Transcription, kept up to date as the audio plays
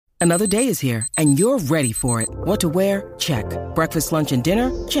Another day is here, and you're ready for it. What to wear? Check. Breakfast, lunch, and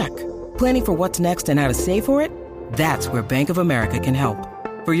dinner? Check. Planning for what's next and how to save for it? That's where Bank of America can help.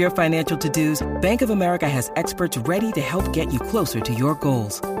 For your financial to-dos, Bank of America has experts ready to help get you closer to your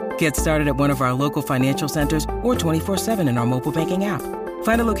goals. Get started at one of our local financial centers or 24/7 in our mobile banking app.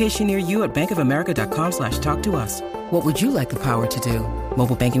 Find a location near you at bankofamerica.com/talktous. What would you like the power to do?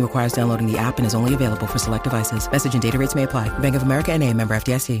 Mobile banking requires downloading the app and is only available for select devices. Message and data rates may apply. Bank of America N.A., member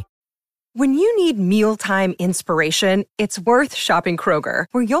FDIC. When you need mealtime inspiration, it's worth shopping Kroger,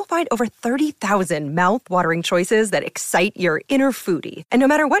 where you'll find over 30,000 mouth-watering choices that excite your inner foodie. And no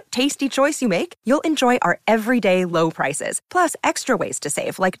matter what tasty choice you make, you'll enjoy our everyday low prices, plus extra ways to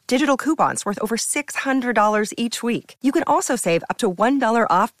save, like digital coupons worth over $600 each week. You can also save up to $1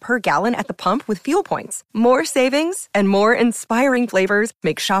 off per gallon at the pump with fuel points. More savings and more inspiring flavors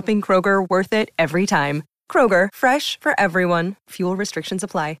make shopping Kroger worth it every time. Kroger, fresh for everyone. Fuel restrictions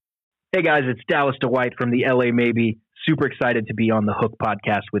apply. Hey guys, it's Dallas DeWhite from the LA Maybe. Super excited to be on the Hook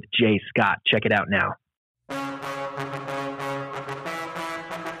podcast with Jay Scott. Check it out now.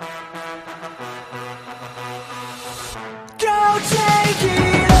 Go take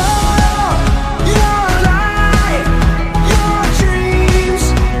it all, your life, your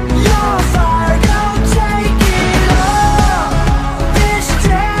dreams, your fire. Go take it all, this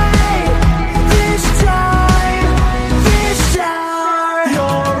day, this time, this hour.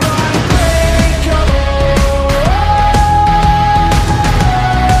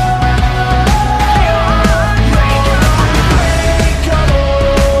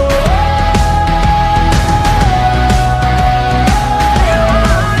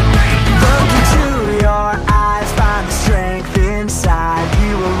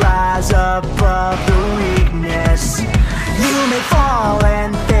 You're above the weakness. You may fall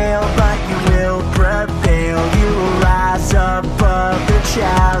and fail, but you will prevail. You will rise above the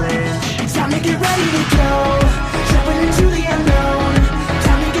challenge. It's time to get ready to go, jumping into the unknown.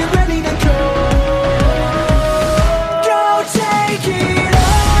 Time to get ready to go. Go take it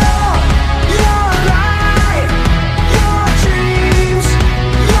all, your life, your dreams,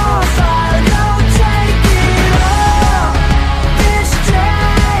 your fire. Go take it all, this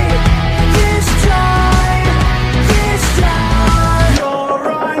day, this time, this time.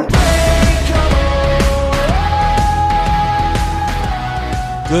 You're unbreakable.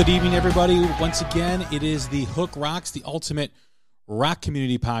 Good evening, everybody. Once again, it is the Hook Rocks, the ultimate rock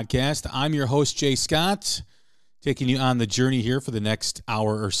community podcast. I'm your host, Jay Scott, taking you on the journey here for the next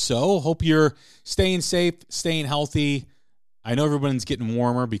hour or so. Hope you're staying safe, staying healthy. I know everyone's getting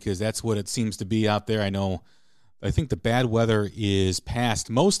warmer because that's what it seems to be out there. I think the bad weather is past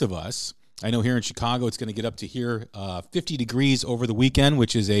most of us. I know here in Chicago, it's going to get up to here 50 degrees over the weekend,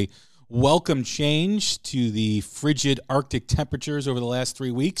 which is a welcome change to the frigid Arctic temperatures over the last 3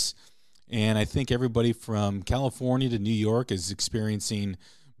 weeks. And I think everybody from California to New York is experiencing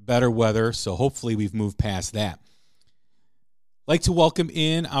better weather. So hopefully we've moved past that. I'd like to welcome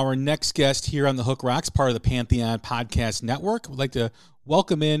in our next guest here on the Hook Rocks, part of the Pantheon Podcast Network. We'd like to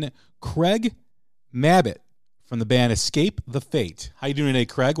welcome in Craig Mabbitt from the band Escape the Fate. How you doing today,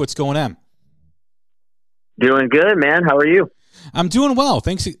 Craig? What's going on? Doing good, man. How are you? I'm doing well.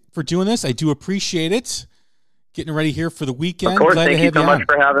 Thanks for doing this. I do appreciate it. Getting ready here for the weekend. Of course. Glad Thank to you have so much on.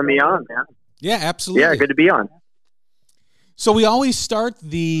 for having me on, man. Yeah, absolutely. Yeah, good to be on. So we always start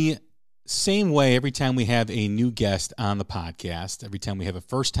the same way every time we have a new guest on the podcast, every time we have a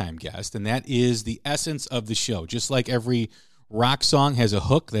first-time guest, and that is the essence of the show. Just like every rock song has a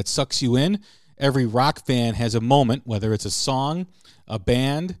hook that sucks you in, every rock fan has a moment, whether it's a song, a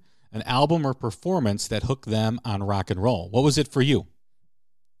band, an album, or performance that hooked them on rock and roll. What was it for you?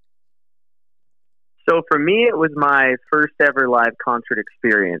 So for me, it was my first ever live concert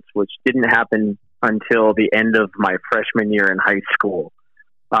experience, which didn't happen until the end of my freshman year in high school.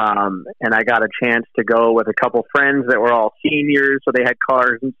 And I got a chance to go with a couple friends that were all seniors, so they had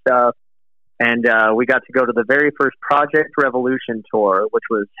cars and stuff. And we got to go to the very first Project Revolution tour, which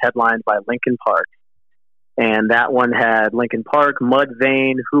was headlined by Linkin Park. And that one had Linkin Park,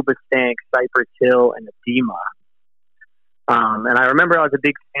 Mudvayne, Hoobastank, Cypress Hill, and Edema. And I remember I was a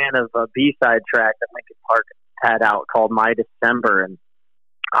big fan of a B-side track that Linkin Park had out called My December. And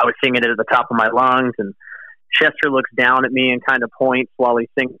I was singing it at the top of my lungs. And Chester looks down at me and kind of points while he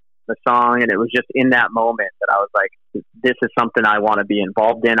sings the song. And it was just in that moment that I was like, this is something I want to be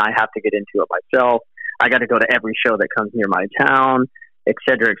involved in. I have to get into it myself. I got to go to every show that comes near my town, et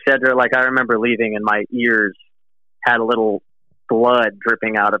cetera, et cetera. Like, I remember leaving and my ears had a little blood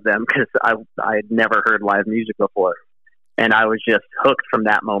dripping out of them because I had never heard live music before. And I was just hooked from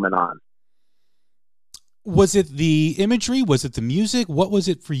that moment on. Was it the imagery? Was it the music? What was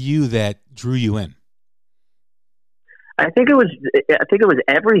it for you that drew you in? I think it was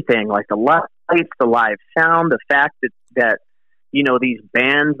everything, like the lights, the live sound, the fact that these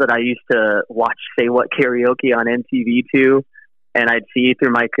bands that I used to watch Say What Karaoke on MTV to, and I'd see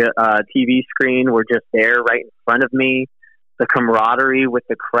through my TV screen were just there right in front of me. The camaraderie with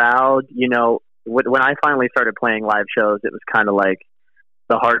the crowd, when I finally started playing live shows, it was kind of like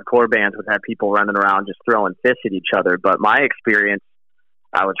the hardcore bands would have people running around just throwing fists at each other. But my experience,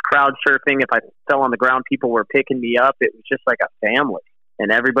 I was crowd surfing. If I fell on the ground, people were picking me up. It was just like a family,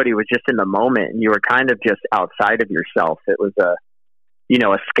 and everybody was just in the moment, and you were kind of just outside of yourself. It was a,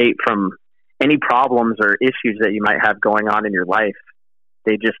 escape from any problems or issues that you might have going on in your life.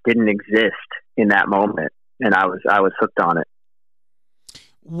 They just didn't exist in that moment, and I was hooked on it.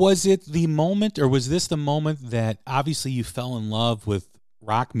 Was it the moment, or was this the moment that obviously you fell in love with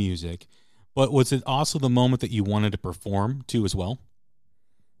rock music, but was it also the moment that you wanted to perform too as well?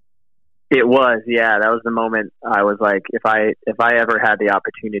 It was, yeah. That was the moment I was like, if I ever had the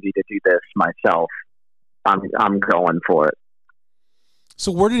opportunity to do this myself, I'm going for it.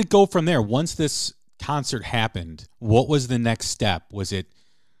 So where did it go from there? Once this concert happened, what was the next step? Was it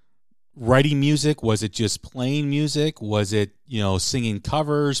writing music? Was it just playing music? Was it, singing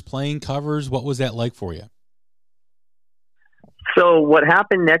covers, playing covers? What was that like for you? So what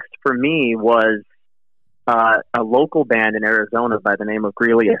happened next for me was a local band in Arizona by the name of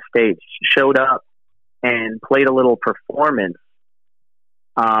Greeley Estates showed up and played a little performance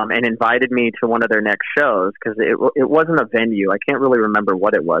and invited me to one of their next shows, because it wasn't a venue. I can't really remember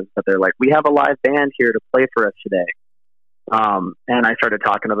what it was, but they're like, we have a live band here to play for us today. And I started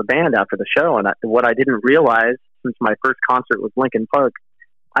talking to the band after the show, and what I didn't realize, since my first concert was Linkin Park,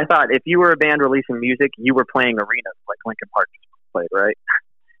 I thought if you were a band releasing music, you were playing arenas like Linkin Park played, right?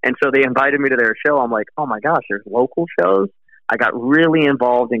 And so they invited me to their show. I'm like, oh my gosh, there's local shows. I got really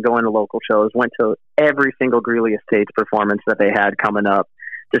involved in going to local shows, went to every single Greeley Estates performance that they had coming up,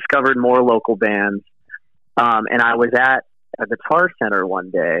 discovered more local bands. And I was at a Guitar Center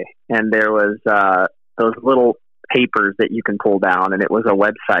one day, and there was those little papers that you can pull down, and it was a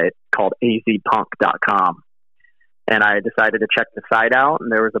website called azpunk.com. And I decided to check the site out, and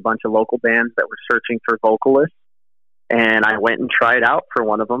there was a bunch of local bands that were searching for vocalists. And I went and tried out for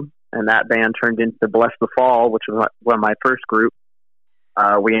one of them, and that band turned into Bless the Fall, which was one of my first group.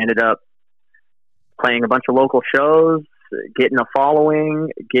 We ended up playing a bunch of local shows, getting a following,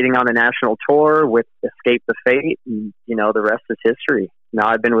 getting on a national tour with Escape the Fate, and, the rest is history. Now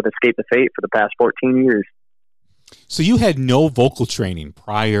I've been with Escape the Fate for the past 14 years. So you had no vocal training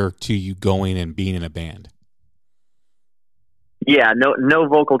prior to you going and being in a band? Yeah, no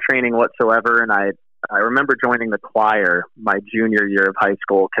vocal training whatsoever, and I remember joining the choir my junior year of high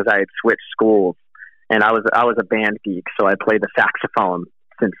school because I had switched schools, and I was a band geek, so I played the saxophone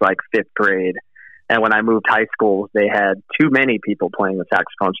since like 5th grade. And when I moved high schools, they had too many people playing the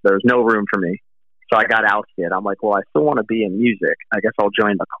saxophone, so there was no room for me. So I got ousted. I'm like, well, I still want to be in music. I guess I'll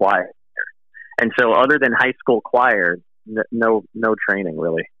join the choir. And so other than high school choir, no training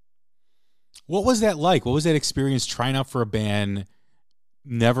really. What was that like? What was that experience trying out for a band,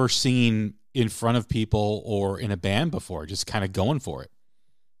 never seen in front of people or in a band before, just kind of going for it?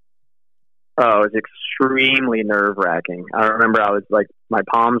 Oh, it was extremely nerve-wracking. I remember I was like, my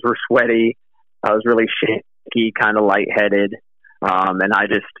palms were sweaty. I was really shaky, kind of lightheaded. And I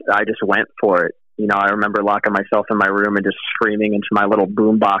just went for it. I remember locking myself in my room and just screaming into my little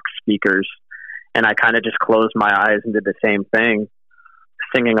boombox speakers. And I kind of just closed my eyes and did the same thing,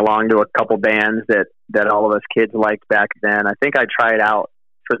 singing along to a couple bands that all of us kids liked back then. I think I tried out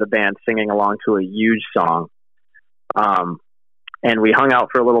for the band singing along to a Huge song. And we hung out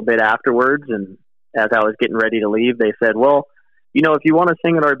for a little bit afterwards. And as I was getting ready to leave, they said, well, if you want to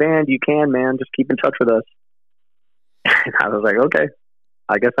sing in our band, you can, man. Just keep in touch with us. And I was like, okay,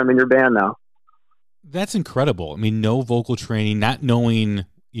 I guess I'm in your band now. That's incredible. I mean, no vocal training, not knowing,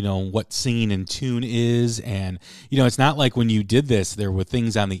 what singing in tune is. And, it's not like when you did this, there were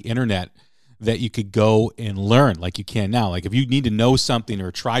things on the internet that you could go and learn like you can now. Like if you need to know something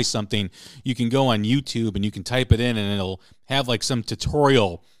or try something, you can go on YouTube and you can type it in and it'll have like some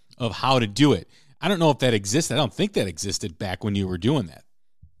tutorial of how to do it. I don't know if that existed. I don't think that existed back when you were doing that.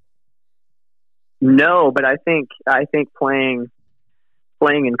 No, but I think playing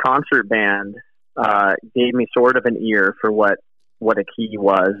in concert band gave me sort of an ear for what a key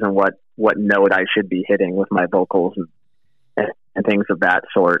was and what note I should be hitting with my vocals and things of that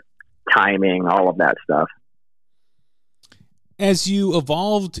sort, timing, all of that stuff. As you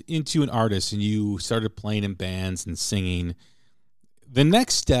evolved into an artist and you started playing in bands and singing, the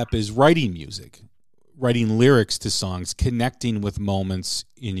next step is writing music. writing lyrics to songs, connecting with moments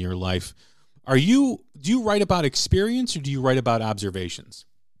in your life. Do you write about experience or do you write about observations?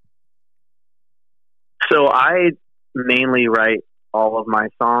 So I mainly write all of my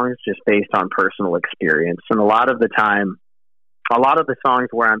songs just based on personal experience. And a lot of the songs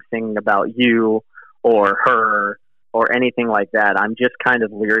where I'm singing about you or her or anything like that, I'm just kind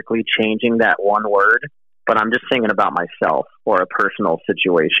of lyrically changing that one word, but I'm just singing about myself or a personal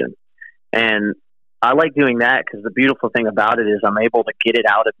situation. And I like doing that because the beautiful thing about it is I'm able to get it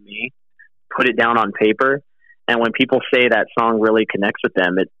out of me, put it down on paper. And when people say that song really connects with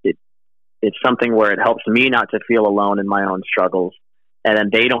them, it's something where it helps me not to feel alone in my own struggles. And then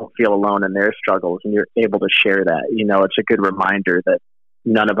they don't feel alone in their struggles, and you're able to share that. You know, it's a good reminder that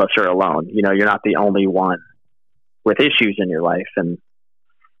none of us are alone. You know, you're not the only one with issues in your life, and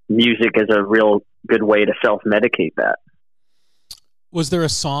music is a real good way to self-medicate that. Was there a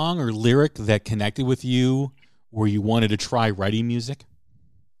song or lyric that connected with you where you wanted to try writing music?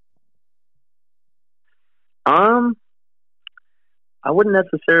 I wouldn't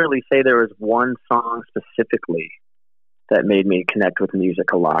necessarily say there was one song specifically that made me connect with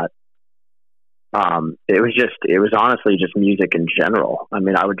music a lot. It was honestly just music in general. I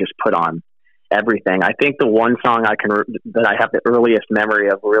mean, I would just put on everything. I think the one song that I have the earliest memory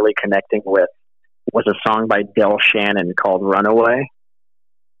of really connecting with was a song by Del Shannon called Runaway.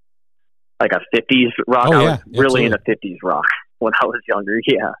 Like a 50s rock. Oh, I yeah, was really absolutely. into 50s rock when I was younger.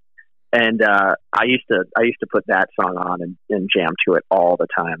 Yeah. And I used to put that song on and jam to it all the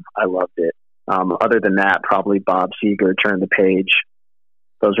time. I loved it. Other than that, probably Bob Seger, Turn the Page.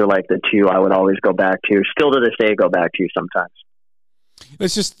 Those are like the two I would always go back to. Still to this day, go back to sometimes.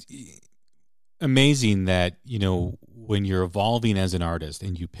 It's just amazing that, you know, when you're evolving as an artist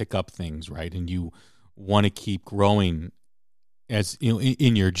and you pick up things, right, and you want to keep growing as, you know,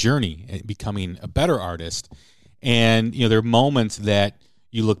 in your journey and becoming a better artist. And, you know, there are moments that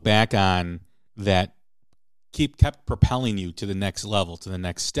you look back on that kept propelling you to the next level, to the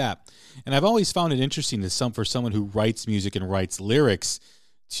next step. And I've always found it interesting for someone who writes music and writes lyrics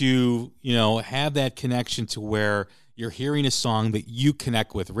to, you know, have that connection to where you're hearing a song that you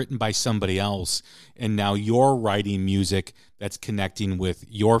connect with, written by somebody else, and now you're writing music that's connecting with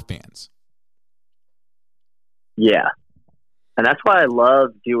your fans. Yeah. And that's why I love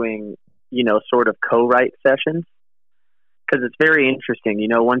doing, you know, sort of co-write sessions. Because it's very interesting, you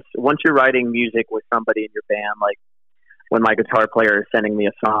know, once you're writing music with somebody in your band, like when my guitar player is sending me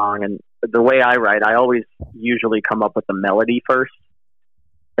a song, and the way I write, I always usually come up with the melody first,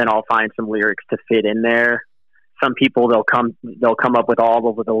 then I'll find some lyrics to fit in there. Some people, they'll come up with all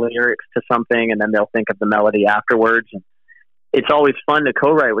of the lyrics to something, and then they'll think of the melody afterwards. And it's always fun to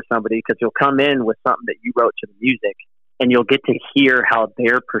co-write with somebody because you'll come in with something that you wrote to the music, and you'll get to hear how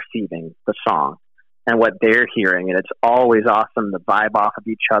they're perceiving the song and what they're hearing. And it's always awesome to vibe off of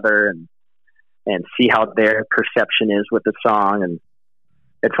each other and see how their perception is with the song. And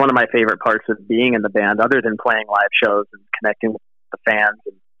it's one of my favorite parts of being in the band, other than playing live shows and connecting with the fans.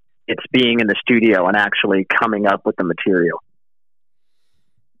 And it's being in the studio and actually coming up with the material.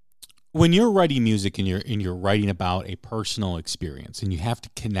 When you're writing music and you're writing about a personal experience and you have to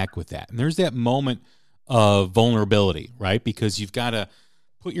connect with that, and there's that moment of vulnerability, right? Because you've got to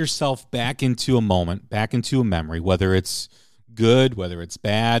put yourself back into a moment, back into a memory, whether it's good, whether it's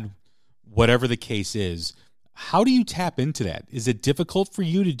bad, whatever the case is. How do you tap into that? Is it difficult for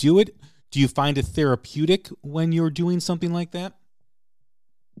you to do it? Do you find it therapeutic when you're doing something like that?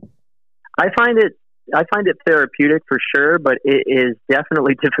 I find it therapeutic for sure, but it is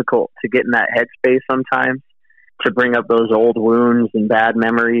definitely difficult to get in that headspace sometimes, to bring up those old wounds and bad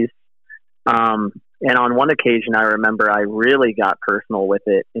memories. And on one occasion, I remember I really got personal with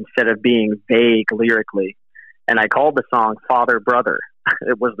it instead of being vague lyrically. And I called the song Father Brother.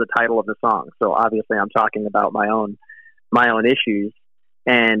 It was the title of the song. So obviously I'm talking about my own issues.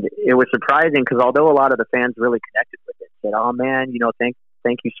 And it was surprising because although a lot of the fans really connected with it, said, "Oh man, you know, thank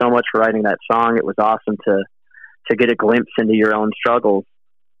you so much for writing that song. It was awesome to get a glimpse into your own struggles."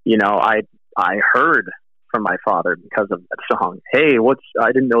 You know, I heard from my father because of that song. "Hey,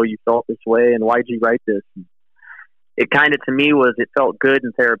 I didn't know you felt this way, and why'd you write this?" And it kind of, to me, it felt good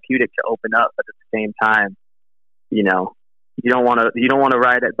and therapeutic to open up, but at the same time, you know, you don't want to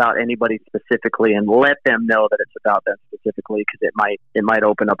write about anybody specifically and let them know that it's about them specifically, because it might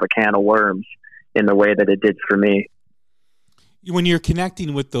open up a can of worms in the way that it did for me. When you're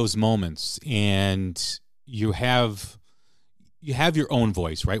connecting with those moments and you have your own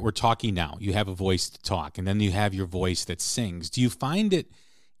voice, right? We're talking now. You have a voice to talk, and then you have your voice that sings. Do you find it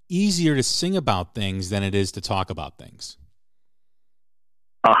easier to sing about things than it is to talk about things?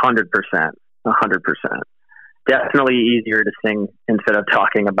 100%. 100%. Definitely easier to sing instead of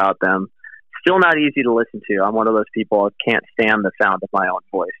talking about them. Still not easy to listen to. I'm one of those people that can't stand the sound of my own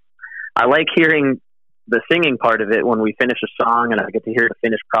voice. I like hearing the singing part of it when we finish a song and I get to hear the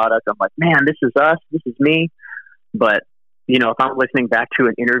finished product. I'm like, man, this is us. This is me. But, you know, if I'm listening back to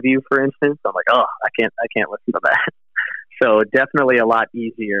an interview, for instance, I'm like, oh, I can't listen to that. So definitely a lot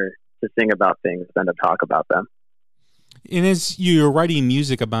easier to sing about things than to talk about them. And as you're writing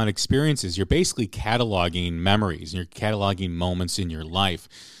music about experiences, you're basically cataloging memories and you're cataloging moments in your life.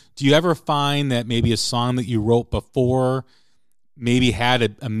 Do you ever find that maybe a song that you wrote before maybe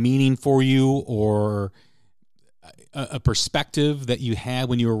had a meaning for you or a perspective that you had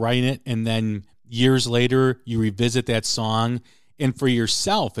when you were writing it, and then years later you revisit that song, and for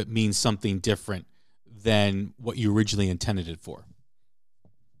yourself it means something different than what you originally intended it for?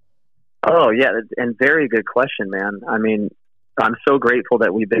 Oh, yeah, and very good question, man. I mean, I'm so grateful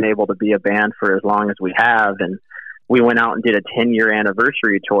that we've been able to be a band for as long as we have, and we went out and did a 10-year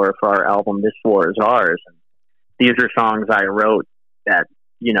anniversary tour for our album, This War Is Ours. And these are songs I wrote at,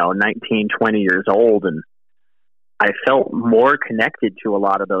 19, 20 years old, and I felt more connected to a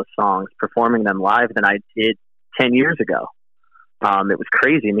lot of those songs performing them live than I did 10 years ago. It was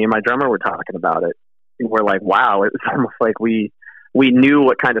crazy. Me and my drummer were talking about it. We're like, wow, it was almost like we knew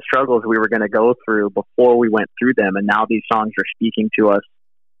what kind of struggles we were going to go through before we went through them. And now these songs are speaking to us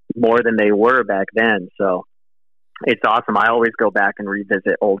more than they were back then. So it's awesome. I always go back and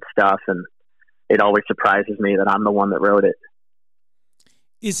revisit old stuff, and it always surprises me that I'm the one that wrote it.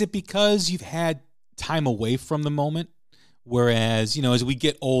 Is it because you've had time away from the moment? Whereas, as we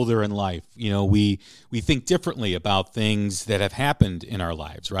get older in life, we think differently about things that have happened in our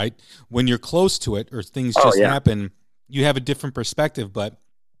lives, right? When you're close to it or things just happen, you have a different perspective. But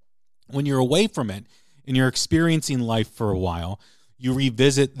when you're away from it and you're experiencing life for a while, you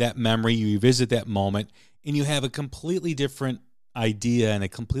revisit that memory, you revisit that moment, and you have a completely different idea and a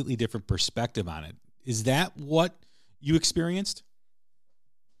completely different perspective on it. Is that what you experienced?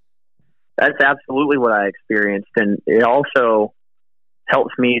 That's absolutely what I experienced. And it also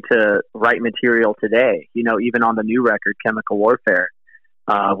helps me to write material today. Even on the new record, Chemical Warfare,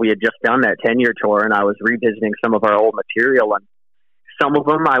 we had just done that 10-year tour, and I was revisiting some of our old material. And some of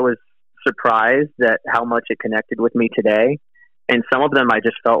them I was surprised at how much it connected with me today. And some of them I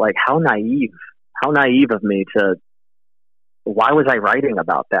just felt like, how naive of me to, why was I writing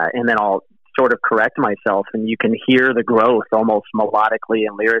about that? And then I'll sort of correct myself, and you can hear the growth almost melodically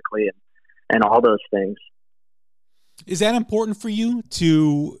and lyrically and all those things. Is that important for you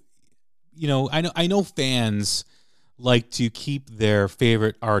to, I know fans like to keep their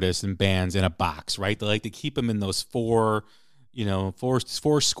favorite artists and bands in a box, right? They like to keep them in those four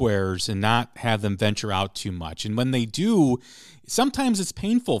squares and not have them venture out too much. And when they do, sometimes it's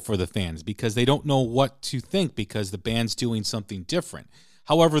painful for the fans because they don't know what to think because the band's doing something different.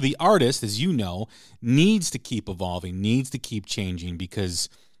 However, the artist, as you know, needs to keep evolving, needs to keep changing because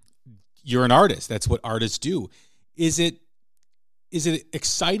you're an artist. That's what artists do. Is it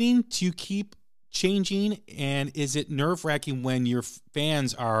exciting to keep changing, and is it nerve-wracking when your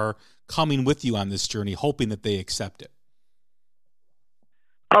fans are coming with you on this journey, hoping that they accept it?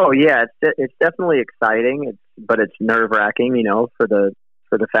 Oh yeah, it's definitely exciting. But it's nerve-wracking, for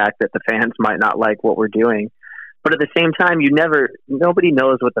the fact that the fans might not like what we're doing. But at the same time, nobody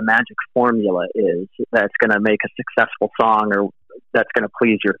knows what the magic formula is that's going to make a successful song or that's going to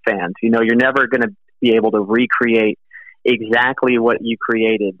please your fans. You're never going to be able to recreate exactly what you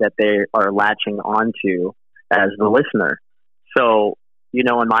created that they are latching onto as the listener. So, in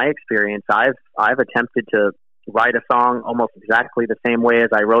my experience, I've attempted to write a song almost exactly the same way as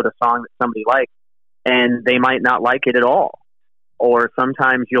I wrote a song that somebody liked, and they might not like it at all. Or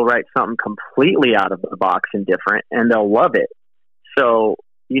sometimes you'll write something completely out of the box and different, and they'll love it. So,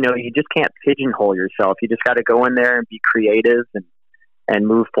 you just can't pigeonhole yourself. You just got to go in there and be creative and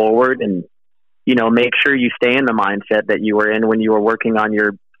move forward and, make sure you stay in the mindset that you were in when you were working on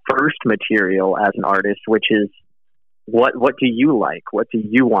your first material as an artist, which is what do you like? What do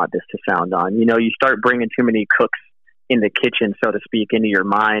you want this to sound on? You start bringing too many cooks in the kitchen, so to speak, into your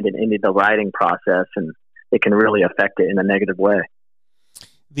mind and into the writing process, and it can really affect it in a negative way.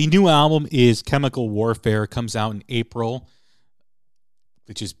 The new album is Chemical Warfare. It comes out in April,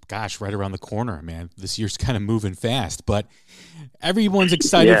 which is, right around the corner, man. This year's kind of moving fast, but everyone's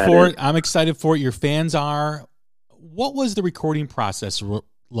excited for it. I'm excited for it. Your fans are. What was the recording process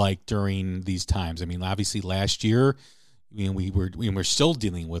like during these times? I mean, obviously last year, we were still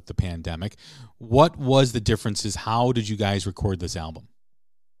dealing with the pandemic. What was the differences? How did you guys record this album?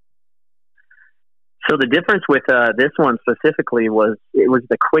 So the difference with this one specifically was it was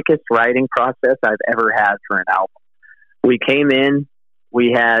the quickest writing process I've ever had for an album. We came in,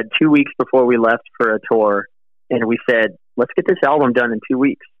 we had 2 weeks before we left for a tour, and we said, let's get this album done in 2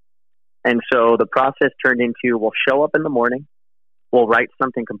 weeks. And so the process turned into, we'll show up in the morning, we'll write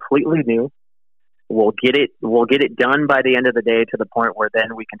something completely new, we'll get it done by the end of the day to the point where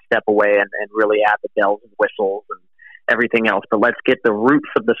then we can step away and really add the bells and whistles and everything else. But let's get the roots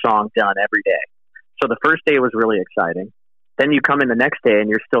of the song done every day. So the first day was really exciting. Then you come in the next day and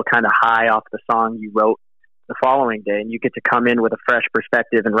you're still kind of high off the song you wrote the following day, and you get to come in with a fresh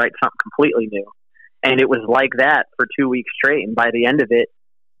perspective and write something completely new. And it was like that for 2 weeks straight. And by the end of it,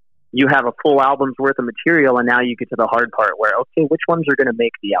 you have a full album's worth of material, and now you get to the hard part where, okay, which ones are going to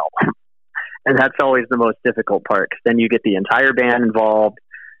make the album? And that's always the most difficult part, because then you get the entire band involved.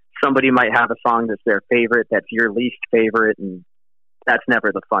 Somebody might have a song that's their favorite, that's your least favorite, and that's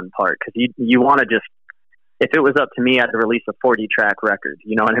never the fun part, because you want to just, if it was up to me, I'd release a 40-track record.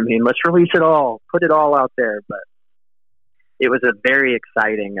 You know what I mean? Let's release it all, put it all out there. But it was a very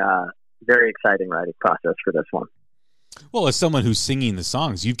exciting writing process for this one. Well, as someone who's singing the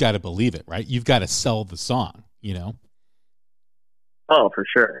songs, you've got to believe it, right? You've got to sell the song, you know? Oh, for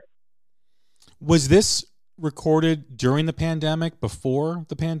sure. Was this recorded during the pandemic, before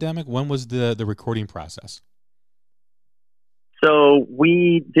the pandemic? When was the recording process? So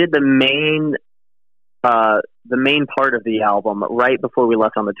we did the main part of the album right before we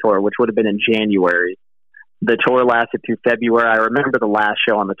left on the tour, which would have been in January. The tour lasted through February. I remember the last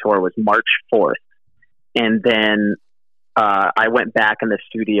show on the tour was March 4th. And then I went back in the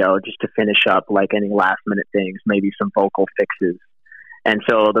studio just to finish up like any last minute things, maybe some vocal fixes. And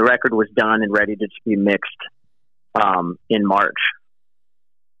so the record was done and ready to be mixed in March.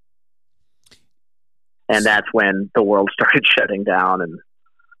 And that's when the world started shutting down. And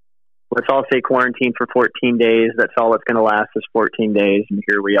let's all say quarantine for 14 days. That's all it's going to last is 14 days. And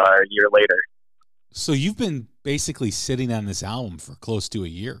here we are a year later. So you've been basically sitting on this album for close to a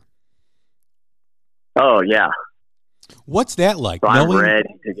year. Oh, yeah. What's that like? So I'm ready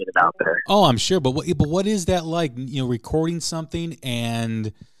to get it out there. Oh, I'm sure. But what is that like, you know, recording something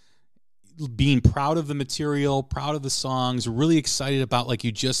and being proud of the material, proud of the songs, really excited about, like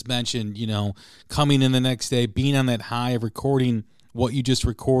you just mentioned, you know, coming in the next day, being on that high of recording what you just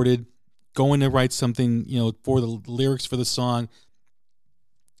recorded, going to write something, you know, for the lyrics for the song,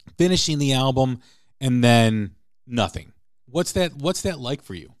 finishing the album, and then nothing. What's that like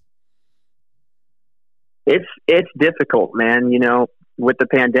for you? It's difficult, man. You know, with the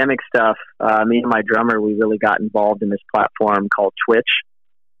pandemic stuff, me and my drummer, we really got involved in this platform called Twitch.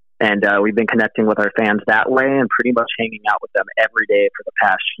 And we've been connecting with our fans that way and pretty much hanging out with them every day for the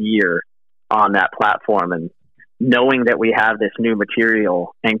past year on that platform. And knowing that we have this new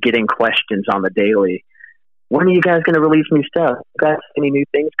material and getting questions on the daily, when are you guys going to release new stuff? You guys, any new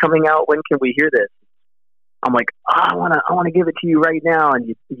things coming out? When can we hear this? I'm like, I want to give it to you right now. And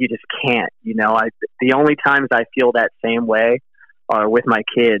you just can't, you know. The only times I feel that same way are with my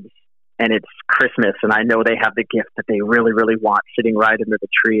kids, and it's Christmas, and I know they have the gift that they really, really want sitting right under the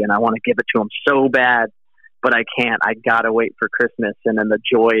tree, and I want to give it to them so bad, but I can't. I got to wait for Christmas, and then the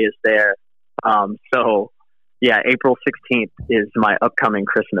joy is there. So, yeah, April 16th is my upcoming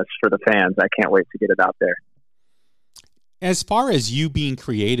Christmas for the fans. I can't wait to get it out there. As far as you being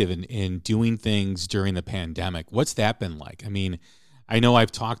creative and doing things during the pandemic, what's that been like? I mean, I know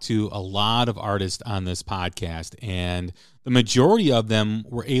I've talked to a lot of artists on this podcast, and the majority of them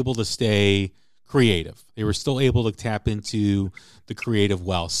were able to stay creative. They were still able to tap into the creative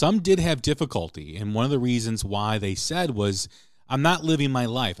well. Some did have difficulty, and one of the reasons why they said was, I'm not living my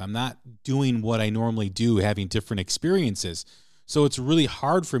life. I'm not doing what I normally do, having different experiences. So it's really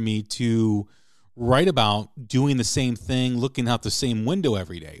hard for me to write about doing the same thing, looking out the same window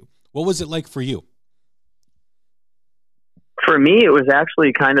every day. What was it like for you? For me, it was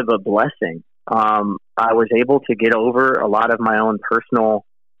actually kind of a blessing. I was able to get over a lot of my own personal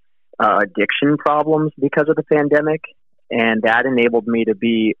addiction problems because of the pandemic, and that enabled me to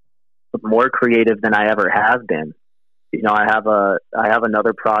be more creative than I ever have been. You know, I have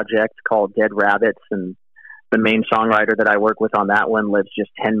another project called Dead Rabbits, and the main songwriter that I work with on that one lives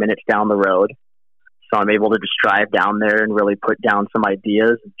just 10 minutes down the road. So I'm able to just drive down there and really put down some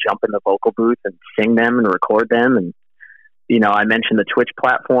ideas and jump in the vocal booth and sing them and record them. And, you know, I mentioned the Twitch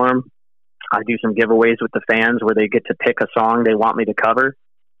platform. I do some giveaways with the fans where they get to pick a song they want me to cover.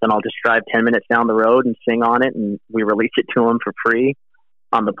 Then I'll just drive 10 minutes down the road and sing on it, and we release it to them for free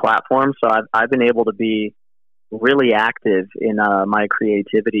on the platform. So I've been able to be really active in my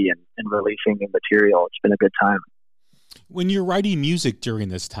creativity and releasing new material. It's been a good time. When you're writing music during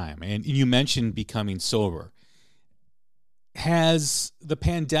this time, and you mentioned becoming sober, has the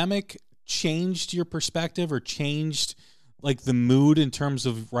pandemic changed your perspective or changed like the mood in terms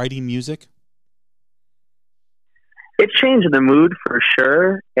of writing music? It changed the mood for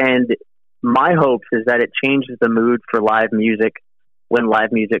sure. And my hopes is that it changes the mood for live music when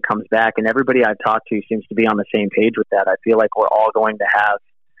live music comes back. And everybody I've talked to seems to be on the same page with that. I feel like we're all going to have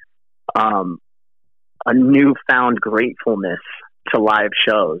a newfound gratefulness to live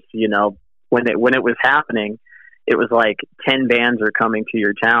shows. You know, when it was happening, it was like 10 bands are coming to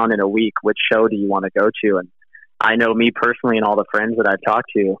your town in a week. Which show do you want to go to? And I know me personally and all the friends that I've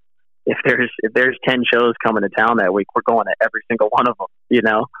talked to, if there's 10 shows coming to town that week, we're going to every single one of them, you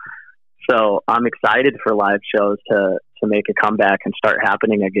know? So I'm excited for live shows to make a comeback and start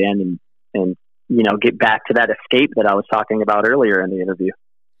happening again and, you know, get back to that escape that I was talking about earlier in the interview.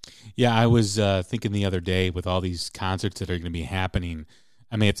 Yeah, I was thinking the other day with all these concerts that are going to be happening,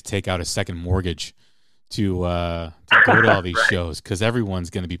 I may have to take out a second mortgage to go to all these shows because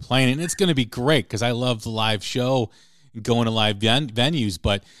everyone's going to be playing, and it's going to be great because I love the live show, going to live venues.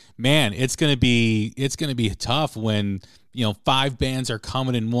 But man, it's going to be tough when, you know, 5 bands are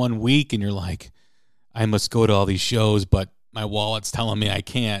coming in 1 week, and you're like, I must go to all these shows, but my wallet's telling me I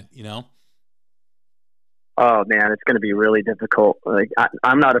can't. You know. Oh man, it's going to be really difficult. Like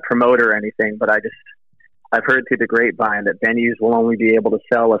I'm not a promoter or anything, but I've heard through the grapevine that venues will only be able to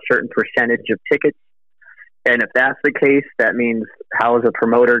sell a certain percentage of tickets. And if that's the case, that means how is a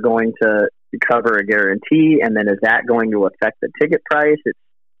promoter going to cover a guarantee? And then is that going to affect the ticket price?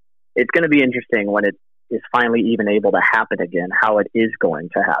 It's going to be interesting when it is finally even able to happen again, how it is going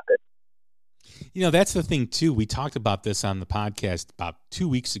to happen. You know, that's the thing too. We talked about this on the podcast about 2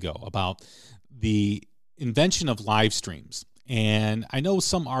 weeks ago about the invention of live streams. And I know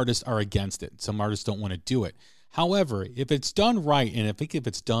some artists are against it. Some artists don't want to do it. However, if it's done right, and I think if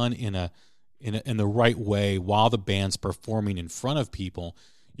it's done in the right way while the band's performing in front of people,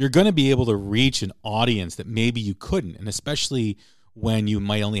 you're going to be able to reach an audience that maybe you couldn't. And especially when you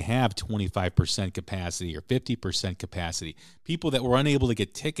might only have 25% capacity or 50% capacity. People that were unable to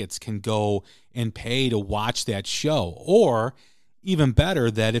get tickets can go and pay to watch that show. Or even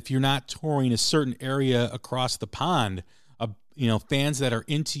better, that if you're not touring a certain area across the pond, you know, fans that are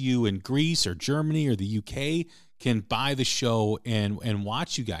into you in Greece or Germany or the UK can buy the show and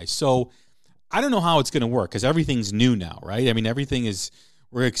watch you guys. So I don't know how it's going to work because everything's new now, right? I mean,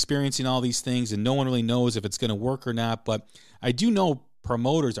 we're experiencing all these things and no one really knows if it's going to work or not. But I do know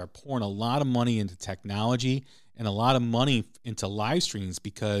promoters are pouring a lot of money into technology and a lot of money into live streams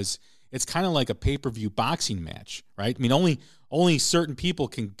because it's kind of like a pay-per-view boxing match, right? I mean, only certain people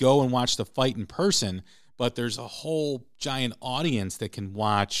can go and watch the fight in person, but there's a whole giant audience that can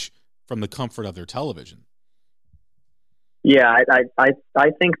watch from the comfort of their television. Yeah, I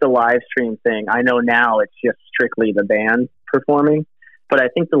think the live stream thing, I know now it's just strictly the band performing, but I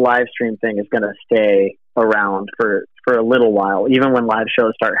think the live stream thing is going to stay around for a little while, even when live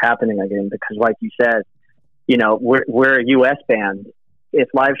shows start happening again, because like you said, you know, we're a U.S. band. If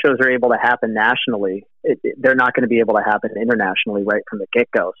live shows are able to happen nationally, they're not going to be able to happen internationally right from the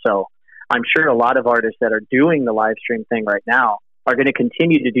get-go. So I'm sure a lot of artists that are doing the live stream thing right now are going to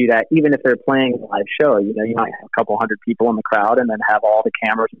continue to do that, even if they're playing a live show. You know, you might have a couple hundred people in the crowd and then have all the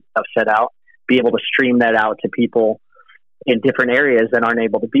cameras and stuff set out, be able to stream that out to people in different areas that aren't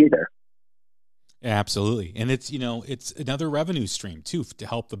able to be there. Absolutely. And it's, you know, it's another revenue stream too, to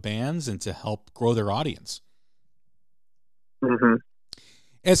help the bands and to help grow their audience. Mm-hmm.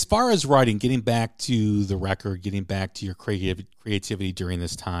 As far as writing, getting back to the record, getting back to your creativity during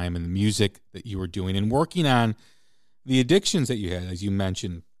this time and the music that you were doing and working on the addictions that you had, as you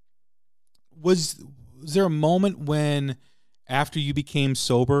mentioned, was there a moment when, after you became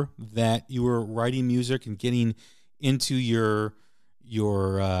sober, that you were writing music and getting into your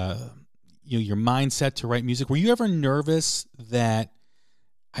mindset to write music? Were you ever nervous that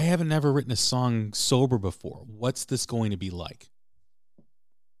I haven't ever written a song sober before? What's this going to be like?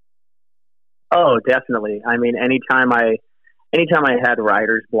 Oh, definitely. I mean, anytime I had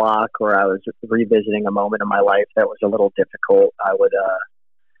writer's block or I was revisiting a moment in my life that was a little difficult, I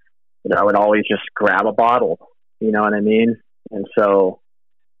would always just grab a bottle, you know what I mean? And so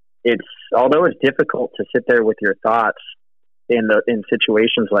although it's difficult to sit there with your thoughts in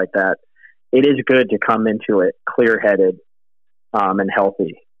situations like that, it is good to come into it clear-headed, and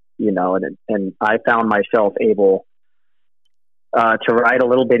healthy, you know, and I found myself able to write a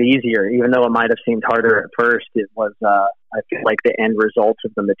little bit easier, even though it might have seemed harder at first. It was, I feel like the end result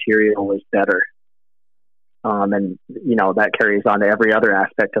of the material was better. And, you know, that carries on to every other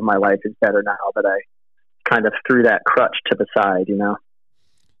aspect of my life is better now that I kind of threw that crutch to the side, you know?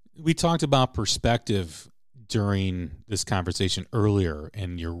 We talked about perspective during this conversation earlier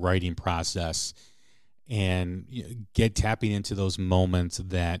in your writing process, and tapping into those moments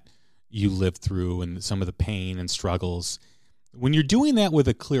that you lived through and some of the pain and struggles. When you're doing that with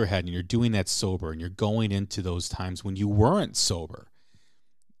a clear head and you're doing that sober and you're going into those times when you weren't sober,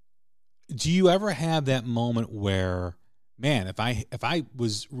 do you ever have that moment where, man, if I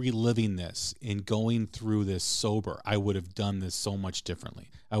was reliving this and going through this sober, I would have done this so much differently.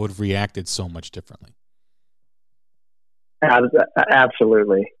 I would have reacted so much differently.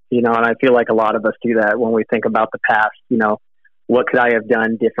 Absolutely. And I feel like a lot of us do that when we think about the past. What could I have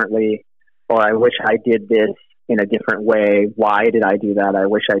done differently? Or I wish I did this in a different way. Why did I do that? I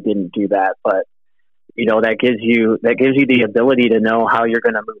wish I didn't do that. But, that gives you the ability to know how you're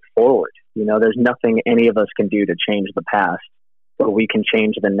going to move forward. There's nothing any of us can do to change the past, but we can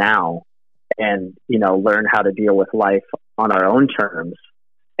change the now and, learn how to deal with life on our own terms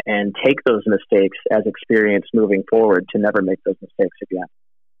and take those mistakes as experience moving forward to never make those mistakes again.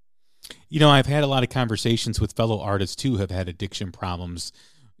 I've had a lot of conversations with fellow artists who have had addiction problems.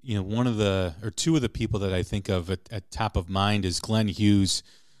 One of two of the people that I think of at top of mind is Glenn Hughes,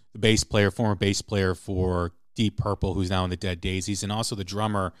 the former bass player for Deep Purple, who's now in the Dead Daisies, and also the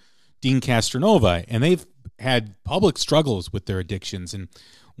drummer Dean Castronova. And they've had public struggles with their addictions. And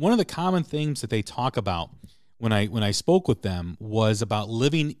one of the common themes that they talk about when I spoke with them was about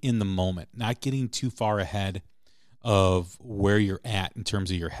living in the moment, not getting too far ahead of where you're at in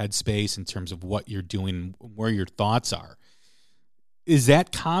terms of your headspace, in terms of what you're doing, where your thoughts are. Is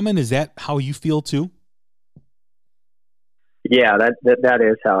that common? Is that how you feel too? Yeah, that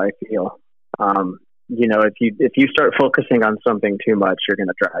is how I feel. If you start focusing on something too much, you're going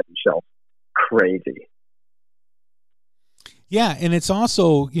to drive yourself crazy. Yeah, and it's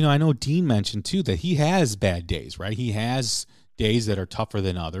also, I know Dean mentioned too that he has bad days, right? He has days that are tougher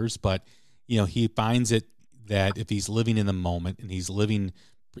than others, but he finds it that if he's living in the moment and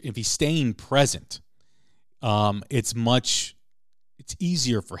if he's staying present, it's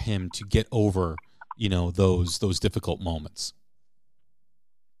easier for him to get over, those difficult moments.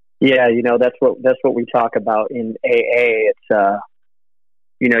 Yeah, that's what we talk about in AA. It's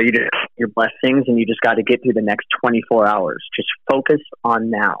you just your blessings, and you just got to get through the next 24 hours. Just focus on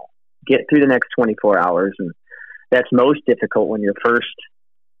now. Get through the next 24 hours, and that's most difficult when you're first,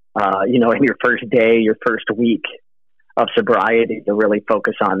 in your first day, your first week of sobriety, to really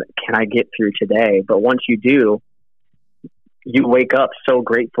focus on, can I get through today? But once you do, you wake up so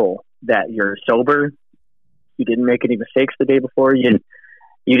grateful that you're sober. You didn't make any mistakes the day before. You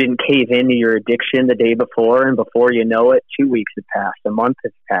didn't cave into your addiction the day before, and before you know it, 2 weeks have passed, a month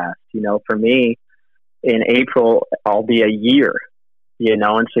has passed. For me, in April, I'll be a year,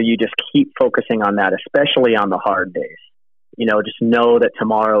 and so you just keep focusing on that, especially on the hard days. Just know that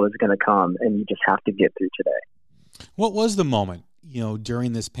tomorrow is going to come, and you just have to get through today. What was the moment,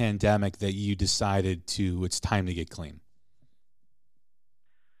 during this pandemic that you decided it's time to get clean?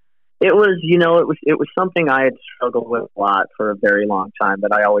 It was, it was something I had struggled with a lot for a very long time,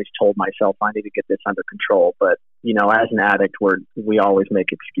 that I always told myself I need to get this under control. But, as an addict, we always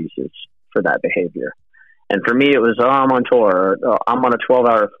make excuses for that behavior. And for me, it was, I'm on tour, or I'm on a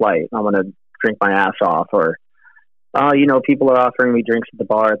 12-hour flight, I'm going to drink my ass off, or, people are offering me drinks at the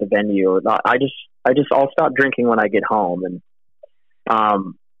bar at the venue. I'll stop drinking when I get home.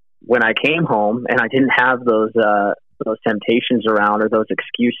 And when I came home and I didn't have those temptations around or those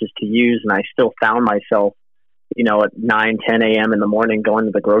excuses to use, and I still found myself, at 9, 10 a.m. in the morning going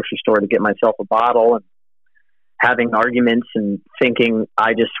to the grocery store to get myself a bottle and having arguments and thinking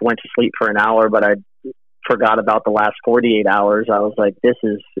I just went to sleep for an hour, but I forgot about the last 48 hours. I was like, this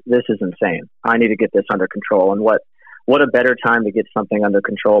is insane. I need to get this under control. And what a better time to get something under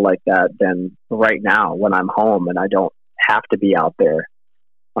control like that than right now when I'm home and I don't have to be out there.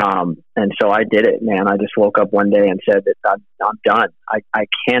 And so I did it, man. I just woke up one day and said that I'm done. I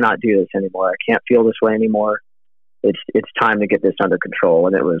cannot do this anymore. I can't feel this way anymore. It's time to get this under control.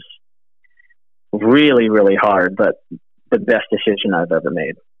 And it was really, really hard, but the best decision I've ever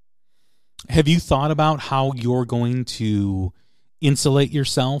made. Have you thought about how you're going to insulate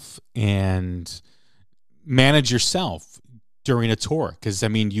yourself and manage yourself during a tour? Because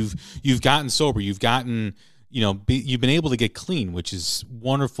you've gotten sober, you've gotten, you've been able to get clean, which is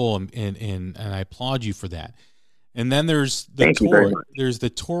wonderful, and I applaud you for that. And then there's the tour. There's the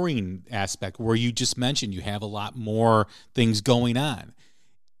touring aspect where you just mentioned you have a lot more things going on.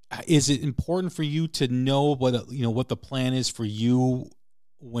 Is it important for you to know what the plan is for you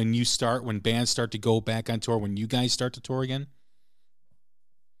when bands start to go back on tour, when you guys start to tour again?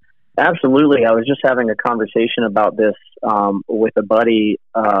 Absolutely. I was just having a conversation about this with a buddy,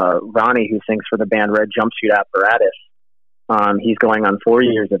 Ronnie, who sings for the band Red Jumpsuit Apparatus. He's going on 4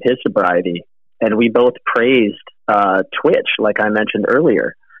 years of his sobriety, and we both praised Twitch, like I mentioned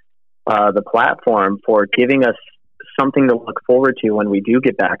earlier, the platform for giving us something to look forward to when we do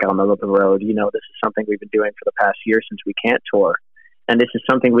get back on the road. You know, this is something we've been doing for the past year since we can't tour, and this is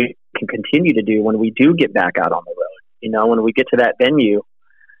something we can continue to do when we do get back out on the road. You know, when we get to that venue,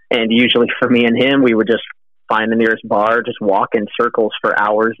 and usually for me and him, we would just find the nearest bar, just walk in circles for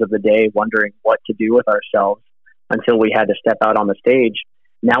hours of the day, wondering what to do with ourselves until we had to step out on the stage.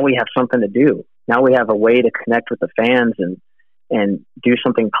 Now we have something to do. Now we have a way to connect with the fans and do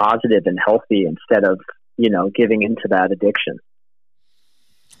something positive and healthy instead of, you know, giving into that addiction.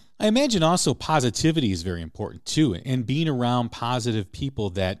 I imagine also positivity is very important too, and being around positive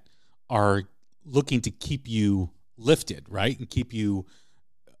people that are looking to keep you lifted, right? And keep you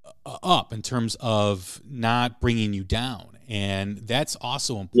up in terms of not bringing you down. And that's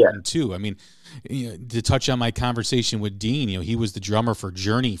also important too. I mean, you know, to touch on my conversation with Dean, you know, he was the drummer for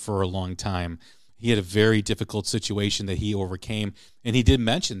Journey for a long time. He had a very difficult situation that he overcame. And he did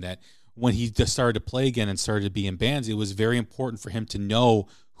mention that when he just started to play again and started to be in bands, it was very important for him to know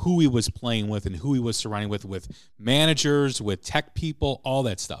who he was playing with and who he was surrounding with managers, with tech people, all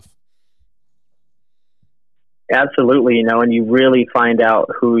that stuff. Absolutely, you know, and you really find out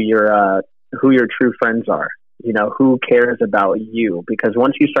who your true friends are. You know, who cares about you? Because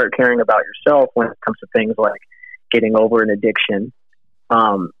once you start caring about yourself, when it comes to things like getting over an addiction,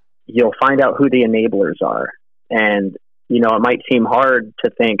 you'll find out who the enablers are. And you know, it might seem hard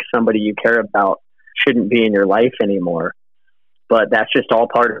to think somebody you care about shouldn't be in your life anymore, but that's just all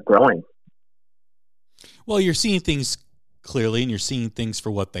part of growing. Well, you're seeing things clearly, and you're seeing things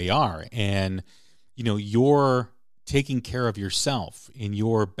for what they are, and you know, you're taking care of yourself and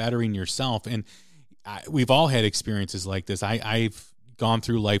you're bettering yourself. And we've all had experiences like this. I've gone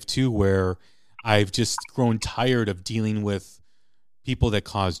through life too, where I've just grown tired of dealing with people that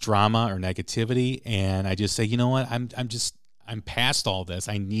cause drama or negativity. And I just say, you know what, I'm past all this.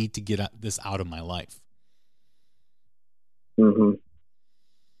 I need to get this out of my life. Mm-hmm.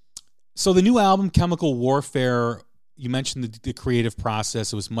 So the new album, Chemical Warfare, you mentioned the creative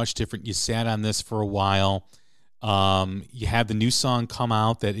process. It was much different. You sat on this for a while. You had the new song come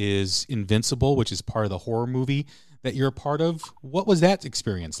out that is Invincible, which is part of the horror movie that you're a part of. What was that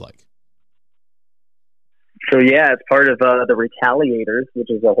experience like? So, yeah, it's part of The Retaliators,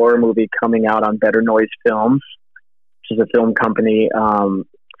 which is a horror movie coming out on Better Noise Films, which is a film company from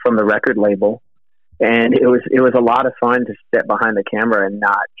the record label. And it was a lot of fun to sit behind the camera and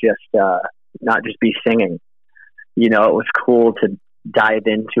not just be singing. You know, it was cool to dive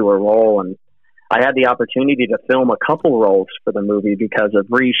into a role, and I had the opportunity to film a couple roles for the movie because of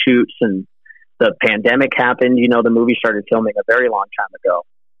reshoots, and the pandemic happened. You know, the movie started filming a very long time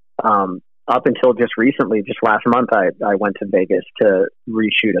ago. Up until just recently, just last month, I went to Vegas to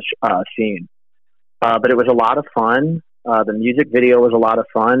reshoot a scene. But it was a lot of fun. The music video was a lot of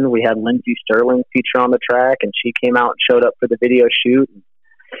fun. We had Lindsey Sterling feature on the track, and she came out and showed up for the video shoot.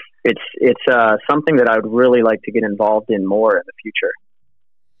 It's something that I would really like to get involved in more in the future.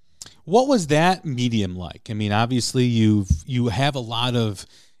 What was that medium like? I mean, obviously you have a lot of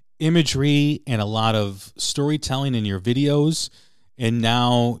imagery and a lot of storytelling in your videos, and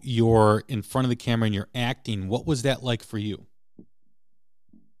now you're in front of the camera and you're acting. What was that like for you?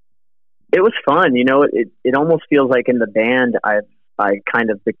 It was fun. You know, it almost feels like in the band I kind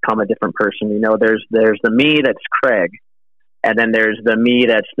of become a different person. You know, there's the me that's Craig, and then there's the me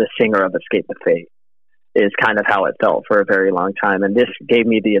that's the singer of Escape the Fate, is kind of how it felt for a very long time. And this gave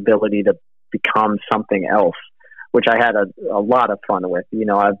me the ability to become something else, which I had a lot of fun with. You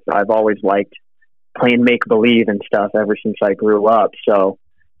know, I've always liked playing make-believe and stuff ever since I grew up. So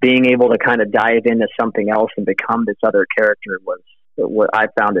being able to kind of dive into something else and become this other character was what I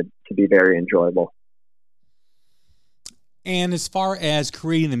found it to be very enjoyable. And as far as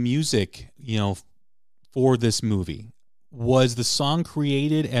creating the music, you know, for this movie, was the song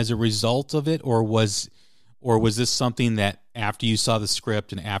created as a result of it, or was this something that after you saw the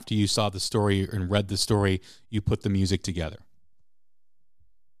script and after you saw the story and read the story, you put the music together?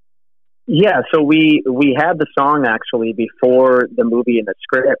 Yeah, so we had the song actually before the movie and the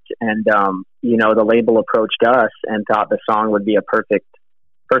script, and you know, the label approached us and thought the song would be a perfect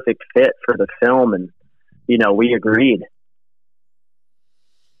fit for the film, and you know, we agreed.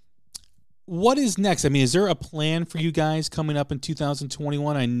 What is next? I mean, is there a plan for you guys coming up in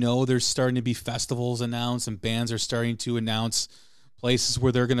 2021? I know there's starting to be festivals announced and bands are starting to announce places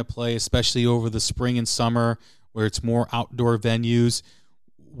where they're going to play, especially over the spring and summer where it's more outdoor venues.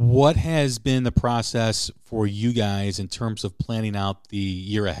 What has been the process for you guys in terms of planning out the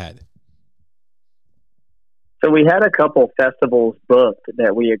year ahead? So we had a couple festivals booked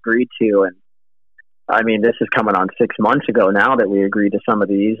that we agreed to, and I mean, this is coming on 6 months ago now that we agreed to some of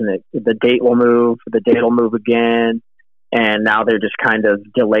these, and the date will move again, and now they're just kind of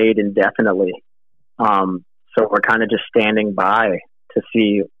delayed indefinitely. So we're kind of just standing by to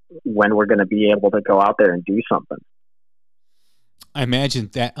see when we're going to be able to go out there and do something. I imagine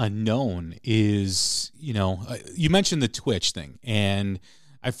that unknown is, you mentioned the Twitch thing, and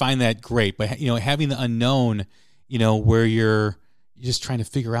I find that great. But, having the unknown, where you're just trying to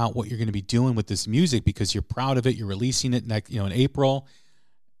figure out what you're going to be doing with this music because you're proud of it, you're releasing it in April.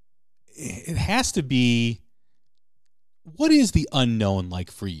 It has to be, what is the unknown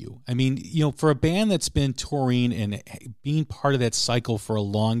like for you? I mean, for a band that's been touring and being part of that cycle for a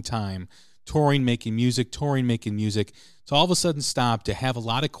long time, touring, making music, to all of a sudden stop, to have a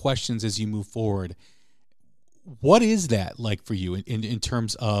lot of questions as you move forward. What is that like for you in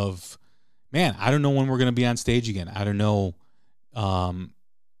terms of, man, I don't know when we're going to be on stage again. I don't know, when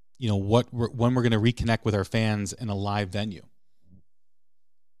we're going to reconnect with our fans in a live venue.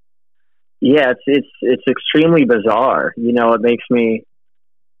 Yeah, it's extremely bizarre. It makes me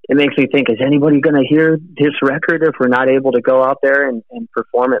think, is anybody going to hear this record if we're not able to go out there and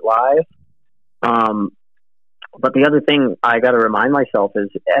perform it live? But the other thing I got to remind myself is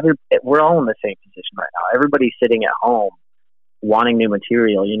we're all in the same position right now. Everybody's sitting at home wanting new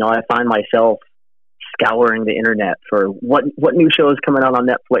material. I find myself scouring the internet for what new show is coming out on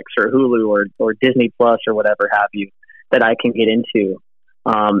Netflix or Hulu or Disney Plus or whatever have you that I can get into.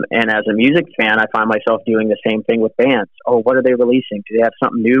 And as a music fan, I find myself doing the same thing with bands. Oh, what are they releasing? Do they have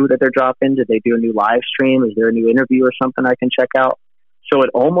something new that they're dropping? Did they do a new live stream? Is there a new interview or something I can check out? So it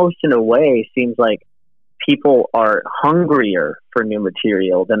almost in a way seems like people are hungrier for new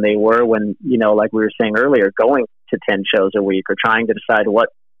material than they were when, like we were saying earlier, going to 10 shows a week or trying to decide what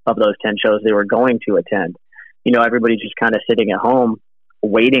of those 10 shows they were going to attend. Everybody's just kind of sitting at home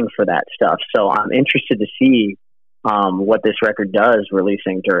waiting for that stuff. So I'm interested to see what this record does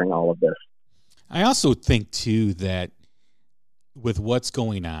releasing during all of this. I also think, too, that with what's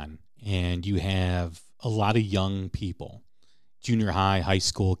going on, and you have a lot of young people, junior high, high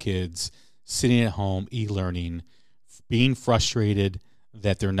school kids, sitting at home, e-learning, being frustrated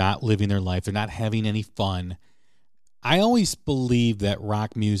that they're not living their life, they're not having any fun. I always believe that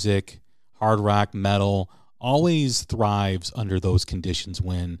rock music, hard rock, metal, always thrives under those conditions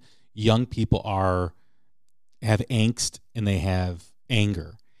when young people have angst and they have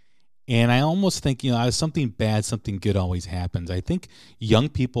anger. And I almost think, out of something bad, something good always happens. I think young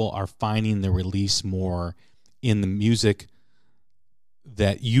people are finding the release more in the music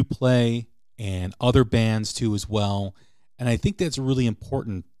that you play and other bands too as well. And I think that's really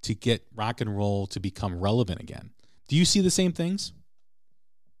important to get rock and roll to become relevant again. Do you see the same things?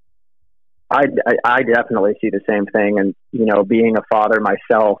 I definitely see the same thing. And, being a father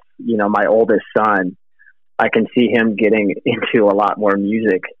myself, my oldest son, I can see him getting into a lot more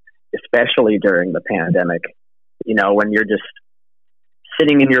music, especially during the pandemic. When you're just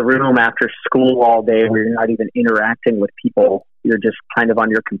sitting in your room after school all day where you're not even interacting with people, you're just kind of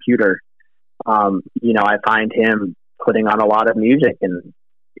on your computer. I find him putting on a lot of music and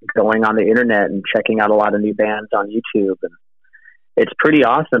going on the internet and checking out a lot of new bands on YouTube. And it's pretty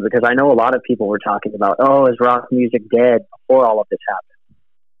awesome because I know a lot of people were talking about, is rock music dead before all of this happened?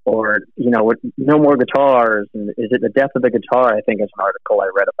 Or, no more guitars. And is it the death of the guitar? I think is an article I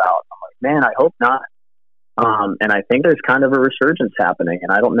read about. I'm like, man, I hope not. And I think there's kind of a resurgence happening.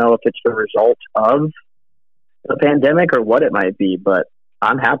 And I don't know if it's the result of the pandemic or what it might be, but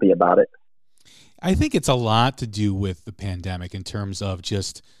I'm happy about it. I think it's a lot to do with the pandemic in terms of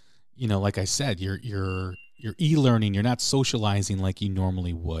just, like I said, you're e-learning, you're not socializing like you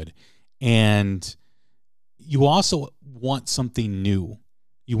normally would. And you also want something new.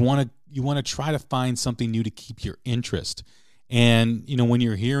 You want to try to find something new to keep your interest. And, when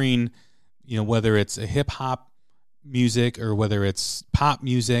you're hearing, whether it's a hip hop music or whether it's pop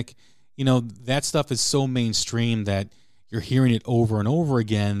music, that stuff is so mainstream that you're hearing it over and over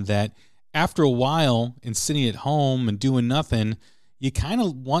again that after a while and sitting at home and doing nothing, you kind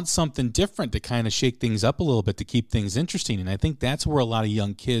of want something different to kind of shake things up a little bit to keep things interesting. And I think that's where a lot of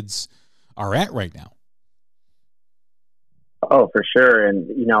young kids are at right now. Oh, for sure.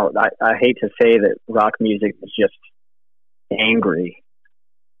 And, I hate to say that rock music is just angry,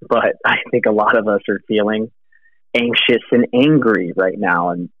 but I think a lot of us are feeling anxious and angry right now.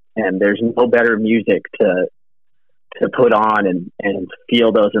 And there's no better music to put on and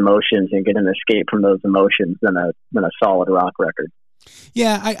feel those emotions and get an escape from those emotions than a solid rock record.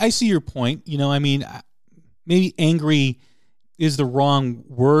 Yeah, I see your point. I mean, maybe angry is the wrong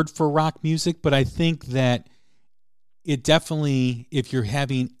word for rock music, but I think that it definitely, if you're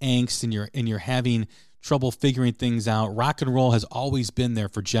having angst and you're having trouble figuring things out, rock and roll has always been there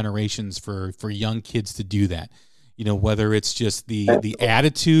for generations for young kids to do that. Whether it's just the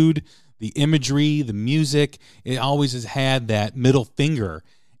attitude, the imagery, the music, it always has had that middle finger.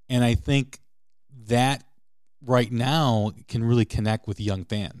 And I think that right now can really connect with young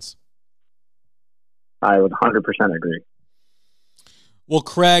fans. I would 100% agree. Well,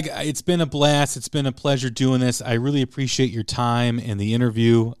 Craig, it's been a blast. It's been a pleasure doing this. I really appreciate your time and the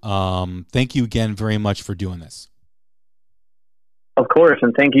interview. Thank you again very much for doing this. Of course,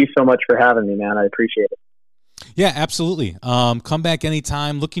 and thank you so much for having me, man. I appreciate it. Yeah, absolutely. Come back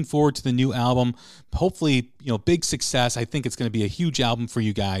anytime. Looking forward to the new album. Hopefully, big success. I think it's going to be a huge album for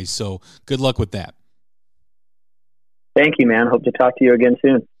you guys, so good luck with that. Thank you, man. Hope to talk to you again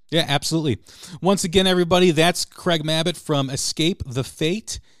soon. Yeah, absolutely. Once again, everybody, that's Craig Mabbutt from Escape the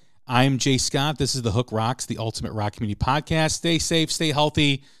Fate. I'm Jay Scott. This is the Hook Rocks, the Ultimate Rock Community Podcast. Stay safe, stay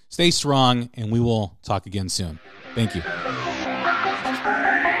healthy, stay strong, and we will talk again soon. Thank you.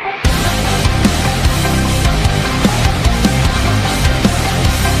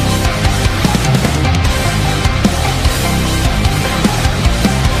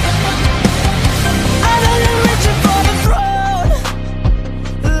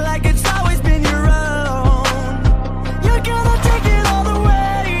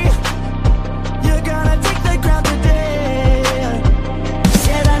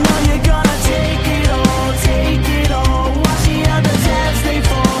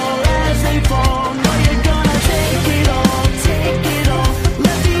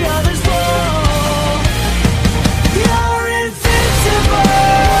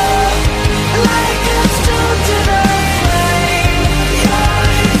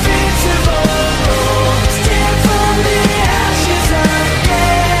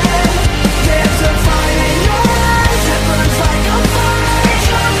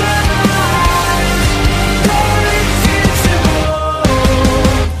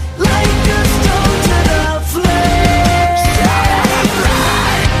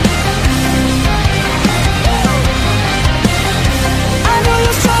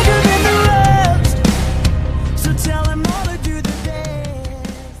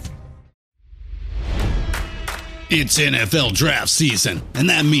 It's NFL draft season, and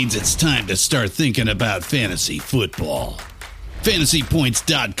that means it's time to start thinking about fantasy football.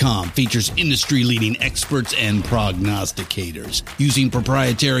 FantasyPoints.com features industry-leading experts and prognosticators using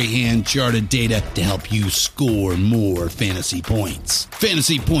proprietary hand-charted data to help you score more fantasy points.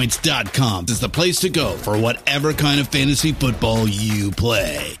 FantasyPoints.com is the place to go for whatever kind of fantasy football you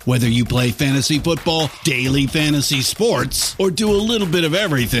play. Whether you play fantasy football, daily fantasy sports, or do a little bit of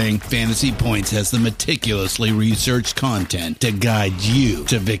everything, Fantasy Points has the meticulously researched content to guide you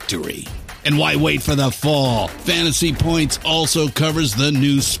to victory. And why wait for the fall? Fantasy Points also covers the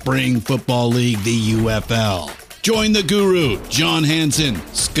new spring football league, the UFL. Join the guru, John Hansen,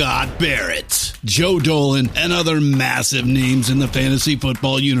 Scott Barrett, Joe Dolan, and other massive names in the fantasy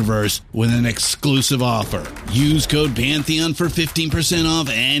football universe with an exclusive offer. Use code Pantheon for 15% off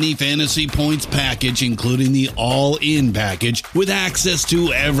any Fantasy Points package, including the all-in package, with access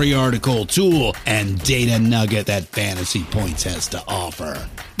to every article, tool, and data nugget that Fantasy Points has to offer.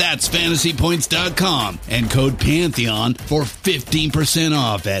 That's FantasyPoints.com and code Pantheon for 15%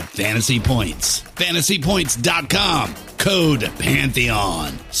 off at Fantasy Points. FantasyPoints.com, code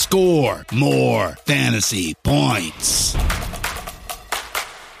Pantheon. Score more fantasy points.